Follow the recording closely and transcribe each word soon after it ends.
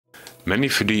Many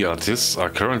 3D artists are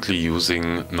currently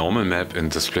using Normal Map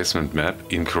and Displacement Map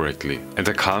incorrectly, and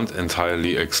I can't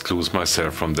entirely exclude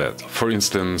myself from that. For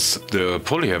instance, the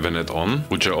Polyheaven add-on,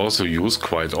 which I also use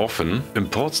quite often,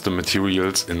 imports the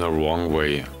materials in a wrong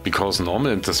way, because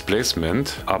Normal and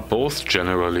Displacement are both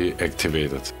generally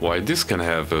activated. Why this can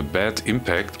have a bad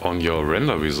impact on your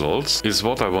render results is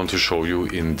what I want to show you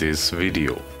in this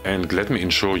video. And let me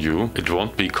assure you, it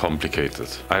won't be complicated.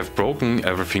 I've broken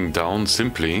everything down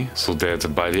simply so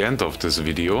that by the end of this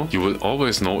video you will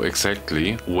always know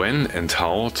exactly when and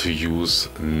how to use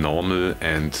normal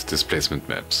and displacement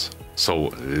maps. So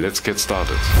let's get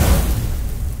started.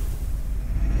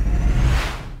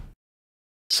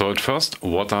 So at first,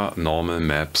 what are normal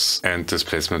maps and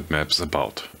displacement maps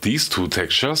about? These two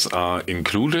textures are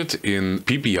included in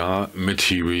PBR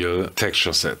material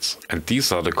texture sets. And these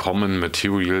are the common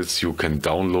materials you can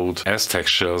download as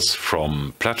textures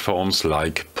from platforms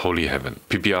like Polyheaven.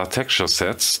 PBR texture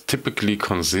sets typically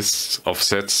consist of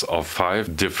sets of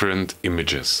 5 different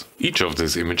images. Each of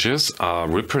these images are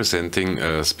representing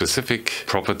a specific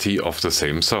property of the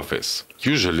same surface.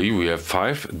 Usually we have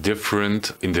 5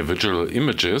 different individual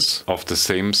images of the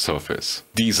same surface.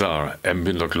 These are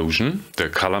ambient occlusion, the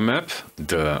color map,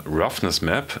 the roughness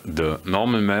map, the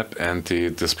normal map and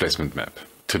the displacement map.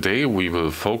 Today we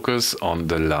will focus on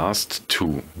the last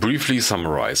two. Briefly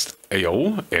summarized,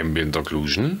 AO, ambient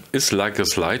occlusion, is like a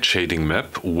slight shading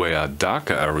map where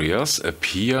darker areas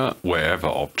appear wherever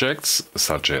objects,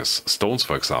 such as stones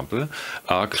for example,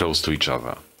 are close to each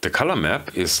other. The color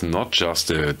map is not just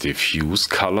a diffuse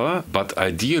color, but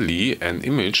ideally an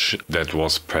image that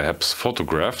was perhaps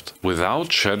photographed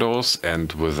without shadows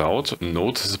and without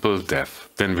noticeable depth.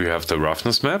 Then we have the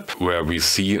roughness map, where we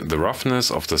see the roughness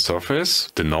of the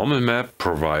surface. The normal map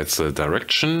provides the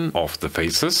direction of the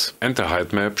faces, and the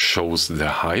height map shows the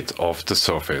height of the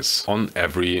surface on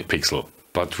every pixel.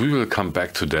 But we will come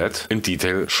back to that in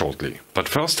detail shortly. But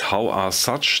first, how are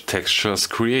such textures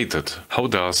created? How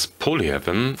does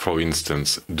Polyheaven, for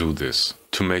instance, do this?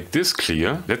 To make this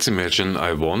clear, let's imagine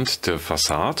I want the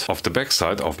facade of the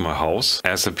backside of my house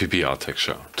as a PBR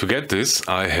texture. To get this,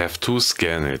 I have to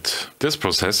scan it. This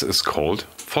process is called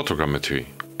photogrammetry.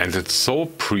 And it's so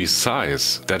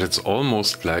precise that it's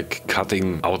almost like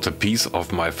cutting out a piece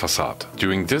of my facade.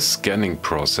 During this scanning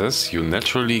process, you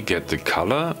naturally get the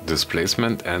color,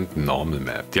 displacement and normal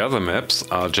map. The other maps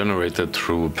are generated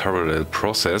through a parallel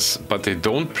process, but they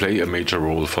don't play a major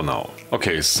role for now.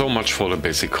 Okay, so much for the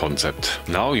basic concept.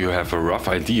 Now you have a rough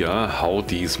idea how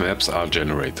these maps are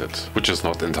generated, which is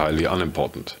not entirely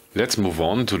unimportant. Let's move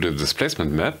on to the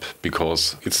displacement map,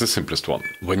 because it's the simplest one.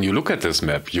 When you look at this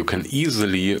map, you can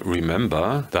easily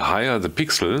remember the higher the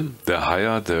pixel, the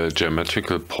higher the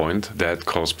geometrical point that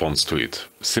corresponds to it.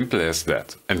 Simple as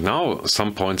that. And now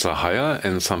some points are higher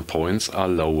and some points are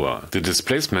lower. The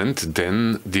displacement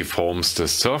then deforms the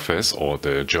surface or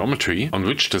the geometry on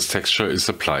which this texture is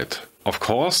applied. Of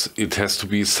course, it has to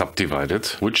be subdivided,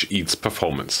 which eats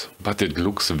performance, but it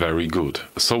looks very good.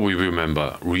 So we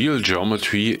remember, real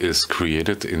geometry is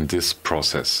created in this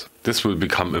process. This will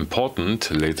become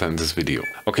important later in this video.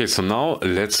 Okay, so now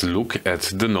let's look at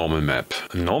the normal map.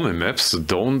 Normal maps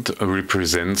don't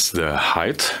represent the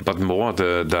height, but more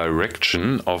the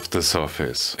direction of the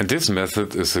surface. And this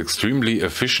method is extremely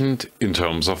efficient in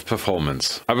terms of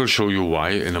performance. I will show you why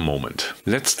in a moment.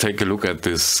 Let's take a look at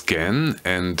this scan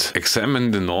and examine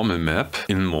the normal map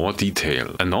in more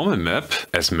detail. A normal map,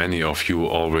 as many of you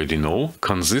already know,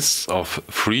 consists of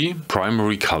 3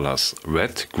 primary colors: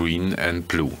 red, green and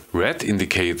blue. Red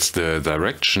indicates the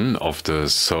direction of the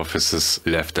surfaces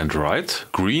left and right,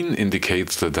 green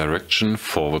indicates the direction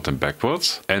forward and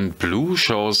backwards, and blue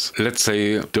shows, let's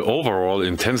say, the overall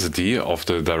intensity of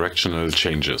the directional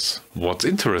changes. What's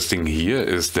interesting here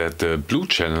is that the blue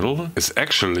channel is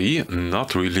actually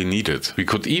not really needed. We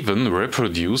could even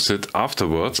reproduce it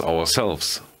afterwards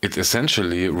ourselves. It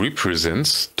essentially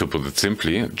represents, to put it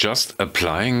simply, just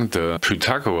applying the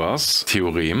Pythagoras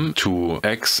theorem to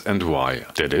x and y,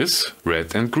 that is,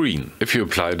 red and green. If you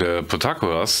apply the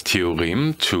Pythagoras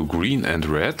theorem to green and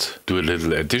red, do a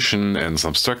little addition and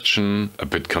subtraction, a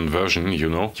bit conversion, you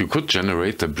know, you could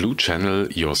generate the blue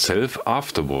channel yourself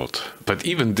afterward. But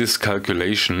even this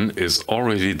calculation is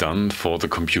already done for the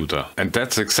computer. And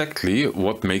that's exactly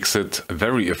what makes it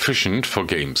very efficient for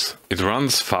games. It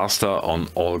runs faster on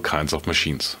all kinds of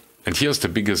machines. And here's the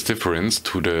biggest difference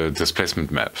to the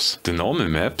displacement maps. The normal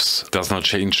maps does not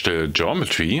change the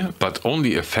geometry, but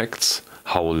only affects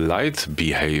how light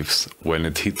behaves when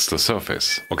it hits the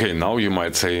surface. Okay, now you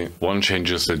might say, one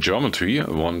changes the geometry,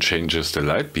 one changes the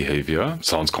light behavior.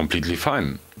 Sounds completely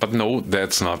fine. But no,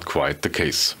 that's not quite the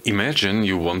case. Imagine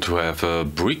you want to have a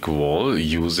brick wall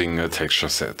using a texture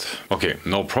set. Okay,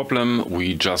 no problem,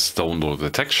 we just download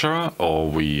the texture or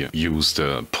we use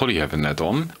the polyheaven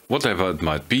add-on. Whatever it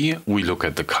might be, we look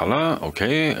at the color.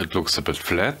 Okay, it looks a bit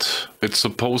flat. It's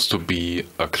supposed to be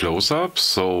a close-up,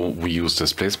 so we use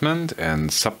displacement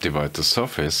and subdivide the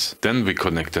surface. Then we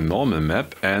connect the normal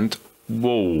map and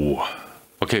whoa!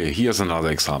 Okay, here's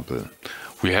another example.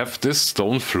 We have this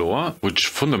stone floor, which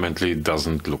fundamentally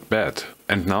doesn't look bad.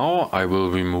 And now I will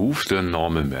remove the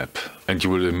normal map and you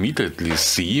will immediately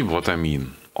see what I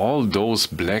mean. All those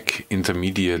black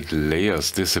intermediate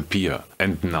layers disappear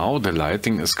and now the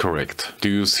lighting is correct. Do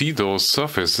you see those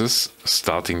surfaces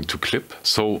starting to clip?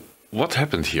 So what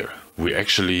happened here? We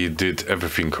actually did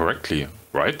everything correctly,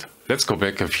 right? Let's go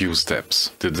back a few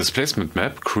steps. The displacement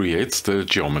map creates the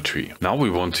geometry. Now we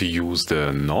want to use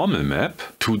the normal map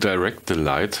to direct the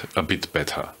light a bit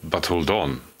better. But hold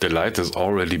on, the light has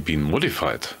already been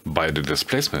modified by the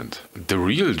displacement. The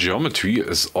real geometry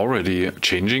is already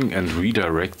changing and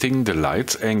redirecting the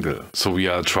light's angle. So we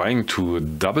are trying to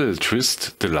double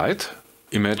twist the light.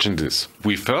 Imagine this.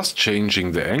 We first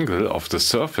changing the angle of the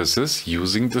surfaces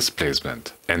using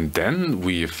displacement. And then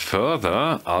we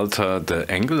further alter the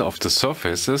angle of the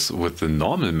surfaces with the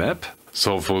normal map.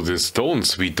 So for the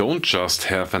stones, we don't just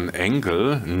have an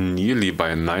angle nearly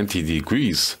by 90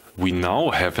 degrees. We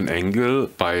now have an angle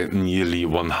by nearly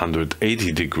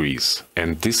 180 degrees.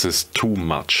 And this is too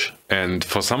much. And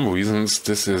for some reasons,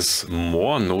 this is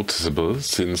more noticeable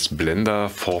since Blender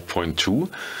 4.2.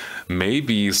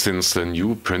 Maybe since the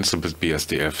new principled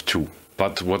BSDF 2.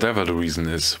 But whatever the reason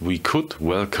is, we could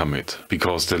welcome it,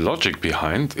 because the logic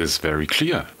behind is very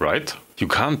clear, right? You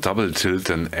can't double tilt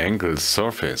an angled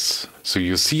surface, so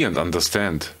you see and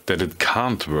understand that it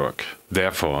can't work.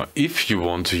 Therefore, if you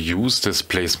want to use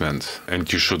displacement,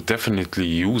 and you should definitely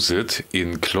use it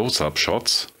in close-up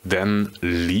shots, then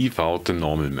leave out the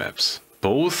normal maps.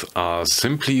 Both are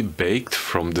simply baked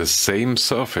from the same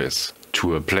surface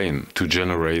to a plane to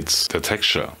generate the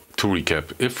texture. To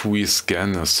recap, if we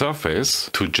scan a surface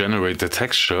to generate the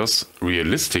textures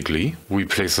realistically, we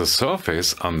place a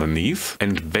surface underneath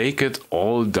and bake it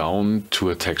all down to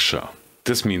a texture.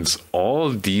 This means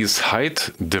all these height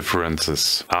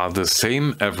differences are the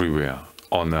same everywhere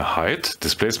on a height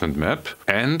displacement map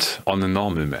and on a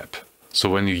normal map. So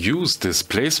when you use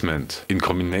displacement in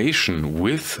combination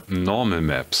with normal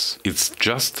maps, it's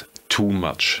just too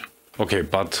much. Okay,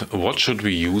 but what should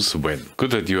we use when?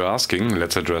 Good that you're asking,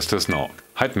 let's address this now.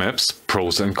 Height maps,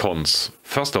 pros and cons.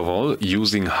 First of all,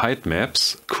 using height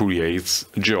maps creates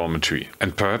geometry.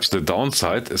 And perhaps the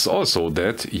downside is also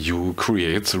that you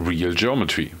create real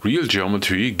geometry. Real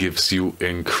geometry gives you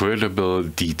incredible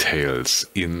details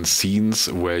in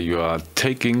scenes where you are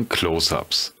taking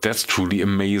close-ups. That's truly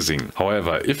amazing.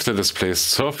 However, if the displaced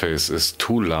surface is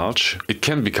too large, it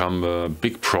can become a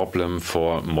big problem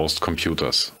for most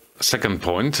computers. Second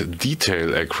point,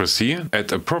 detail accuracy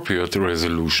at appropriate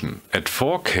resolution. At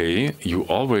 4K, you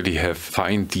already have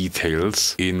fine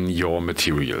details in your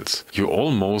materials. You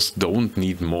almost don't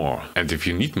need more. And if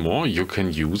you need more, you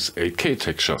can use 8K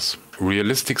textures.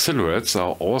 Realistic silhouettes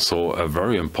are also a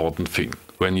very important thing.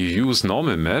 When you use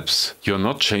normal maps, you're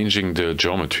not changing the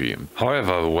geometry.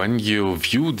 However, when you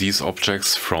view these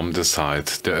objects from the side,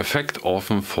 the effect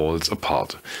often falls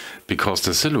apart, because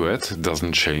the silhouette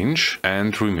doesn't change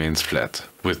and remains flat.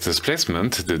 With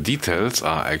displacement, the details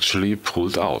are actually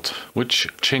pulled out, which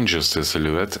changes the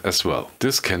silhouette as well.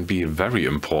 This can be very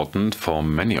important for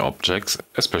many objects,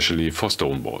 especially for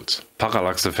stone walls.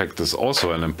 Parallax effect is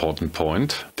also an important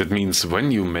point. That means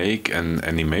when you make an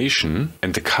animation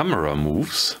and the camera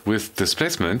moves, with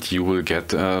displacement you will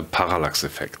get a parallax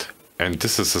effect. And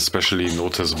this is especially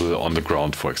noticeable on the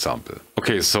ground, for example.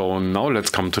 Okay, so now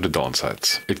let's come to the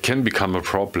downsides. It can become a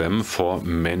problem for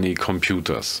many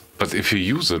computers. But if you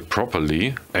use it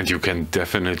properly, and you can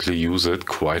definitely use it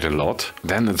quite a lot,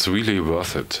 then it's really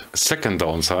worth it. Second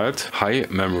downside, high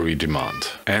memory demand.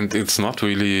 And it's not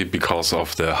really because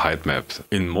of the height map.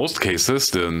 In most cases,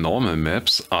 the normal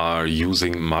maps are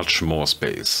using much more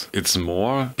space. It's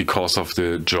more because of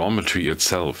the geometry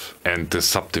itself and the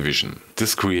subdivision.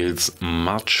 This creates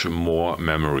much more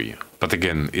memory. But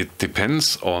again, it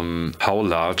depends on how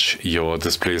large your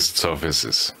displaced surface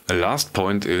is. A last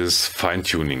point is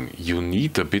fine-tuning. You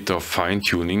need a bit of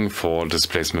fine-tuning for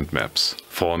displacement maps.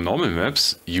 For normal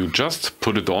maps, you just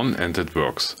put it on and it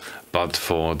works. But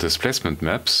for displacement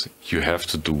maps, you have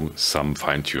to do some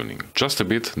fine-tuning. Just a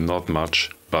bit, not much,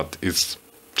 but it's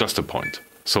just a point.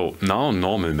 So now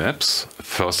normal maps,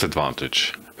 first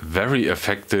advantage. very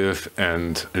effective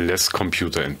and less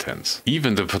computer intense.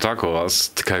 Even the Pythagoras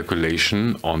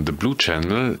calculation on the blue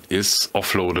channel is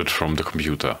offloaded from the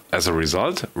computer. As a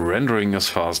result, rendering is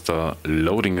faster,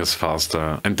 loading is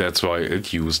faster, and that's why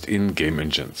it's used in game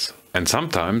engines. And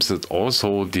sometimes it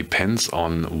also depends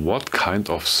on what kind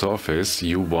of surface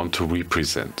you want to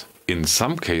represent. In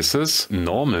some cases,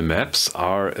 normal maps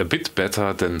are a bit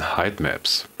better than height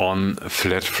maps, on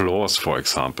flat floors for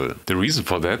example. The reason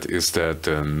for that is that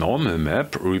the normal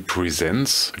map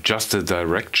represents just a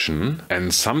direction,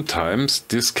 and sometimes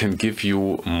this can give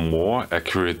you more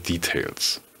accurate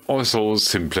details. Also,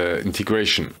 simpler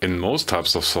integration. In most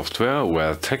types of software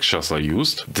where textures are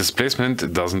used,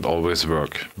 displacement doesn't always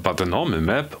work, but a normal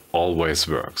map always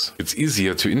works. It's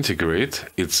easier to integrate,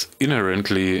 it's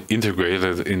inherently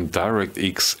integrated in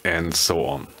DirectX and so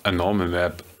on. A normal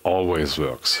map always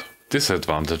works.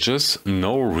 Disadvantages: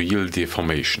 no real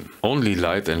deformation. Only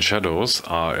light and shadows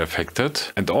are affected,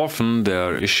 and often there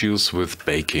are issues with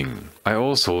baking. I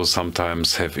also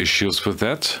sometimes have issues with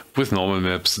that. With normal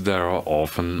maps there are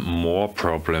often more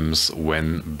problems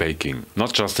when baking.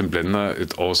 Not just in Blender,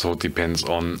 it also depends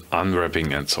on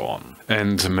unwrapping and so on.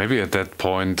 And maybe at that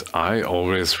point I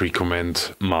always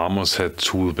recommend Marmoset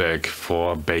Toolbag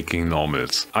for baking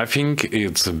normals. I think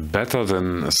it's better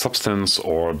than Substance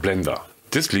or Blender.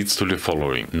 This leads to the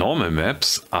following. Normal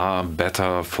maps are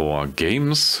better for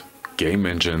games, game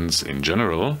engines in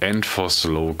general, and for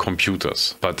slow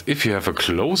computers. But if you have a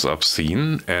close-up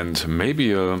scene and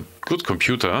maybe a good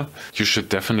computer, you should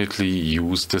definitely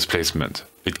use displacement.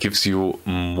 It gives you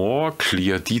more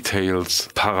clear details,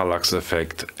 parallax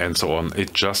effect, and so on.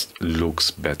 It just looks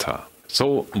better.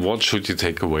 So what should you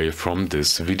take away from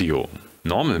this video?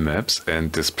 Normal maps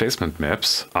and displacement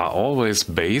maps are always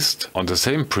based on the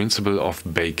same principle of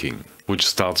baking, which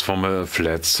starts from a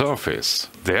flat surface.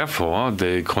 Therefore,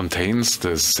 they contain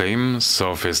the same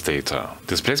surface data.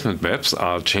 Displacement maps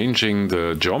are changing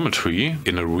the geometry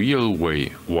in a real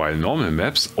way, while normal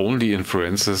maps only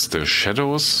influences the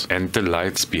shadows and the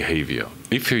light's behavior.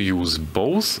 If you use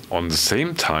both on the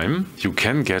same time, you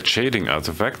can get shading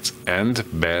artifacts and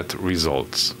bad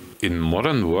results. In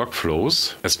modern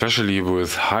workflows, especially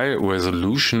with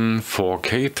high-resolution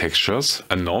 4K textures,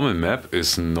 a normal map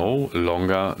is no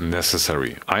longer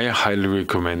necessary. I highly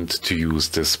recommend to use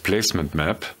displacement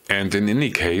map, and in any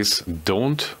case,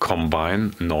 don't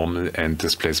combine normal and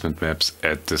displacement maps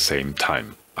at the same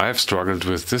time. I have struggled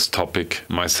with this topic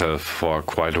myself for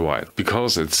quite a while,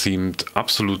 because it seemed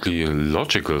absolutely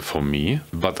logical for me,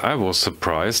 but I was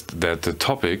surprised that the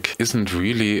topic isn't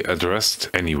really addressed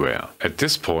anywhere. At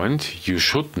this point, you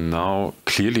should now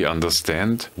clearly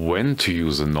understand when to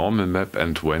use a normal map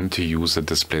and when to use a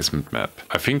displacement map.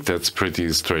 I think that's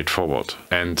pretty straightforward.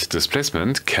 And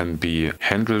displacement can be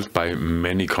handled by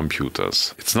many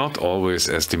computers. It's not always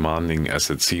as demanding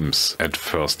as it seems at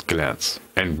first glance.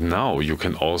 And now you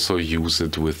can also use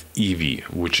it with Eevee,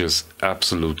 which is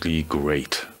absolutely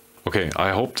great. Okay,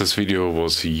 I hope this video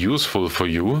was useful for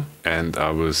you, and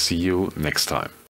I will see you next time.